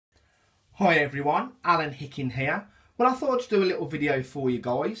Hi everyone, Alan Hickin here. Well, I thought I'd do a little video for you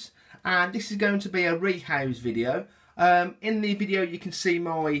guys, and this is going to be a Rehouse video. In the video you can see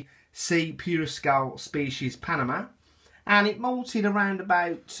my C. Puriscal species Panama, and it molted around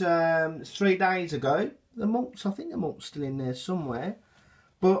about 3 days ago. I think the malt's still in there somewhere,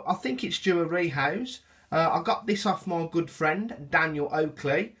 but I think it's due a Rehouse. I got this off my good friend Daniel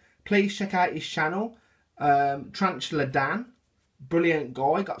Oakley. Please check out his channel, Tarantula Dan. Brilliant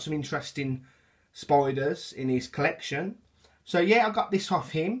guy, got some interesting spiders in his collection. So yeah, I got this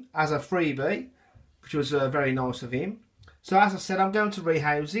off him as a freebie, which was very nice of him. So as I said, I'm going to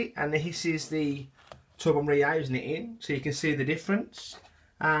rehouse it, and this is the tub I'm rehousing it in, so you can see the difference.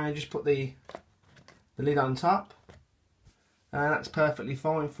 And just put the lid on top, and that's perfectly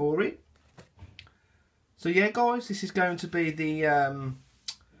fine for it. So yeah guys, this is going to be the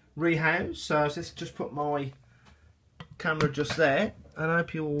rehouse. So let's just put my camera just there, and I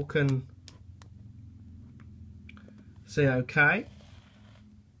hope you all can see okay.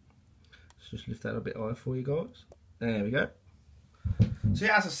 Let's just lift that a bit higher for you guys. There we go. So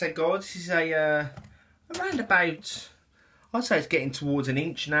yeah, as I said guys, this is a around about, I'd say it's getting towards an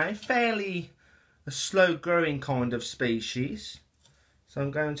inch now. Fairly a slow growing kind of species. So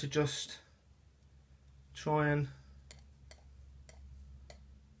I'm going to just try and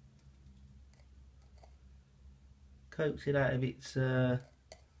coax it out of its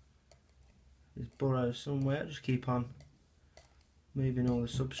burrow somewhere. Just keep on moving all the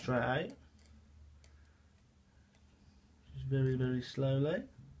substrate out, just very, very slowly.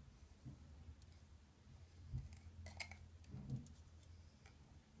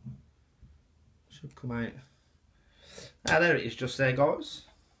 Should come out. Ah, there it is, just there guys.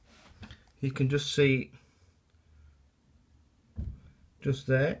 You can just see just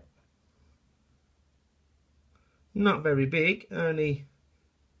there. Not very big, only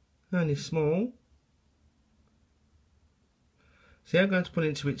small. So I'm going to put it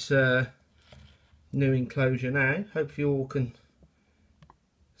into its new enclosure now. Hope you all can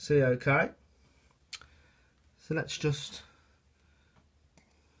see okay. So let's just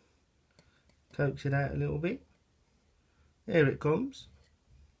coax it out a little bit. Here it comes,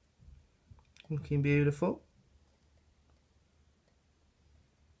 looking beautiful.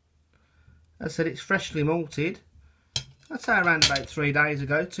 As I said, it's freshly malted. I'd say around about 3 days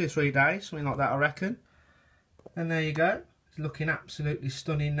ago, 2 or 3 days, something like that I reckon. And there you go, it's looking absolutely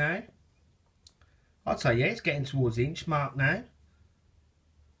stunning now. I'd say yeah, it's getting towards the inch mark now.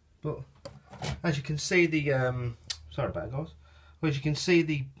 But as you can see the, sorry about it guys, as you can see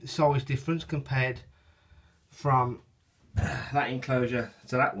the size difference compared from that enclosure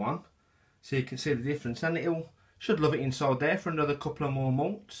to that one. So you can see the difference, and should love it inside there for another couple of more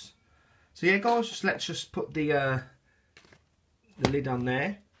months. So yeah guys, let's just put the lid on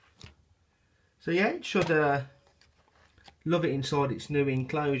there. So yeah, it should love it inside its new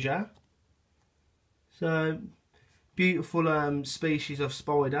enclosure. So beautiful species of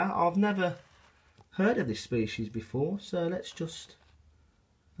spider. I've never heard of this species before, so let's just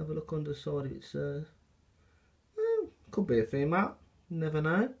have a look under the side of its could be a female, never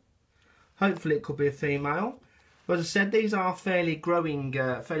know. Hopefully it could be a female. But as I said, these are fairly growing,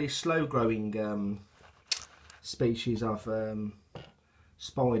 fairly slow growing species of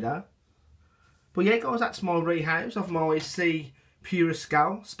spider. But yeah guys, that's my rehouse of my C.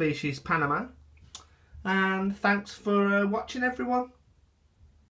 Puriscal species Panama. And thanks for watching everyone.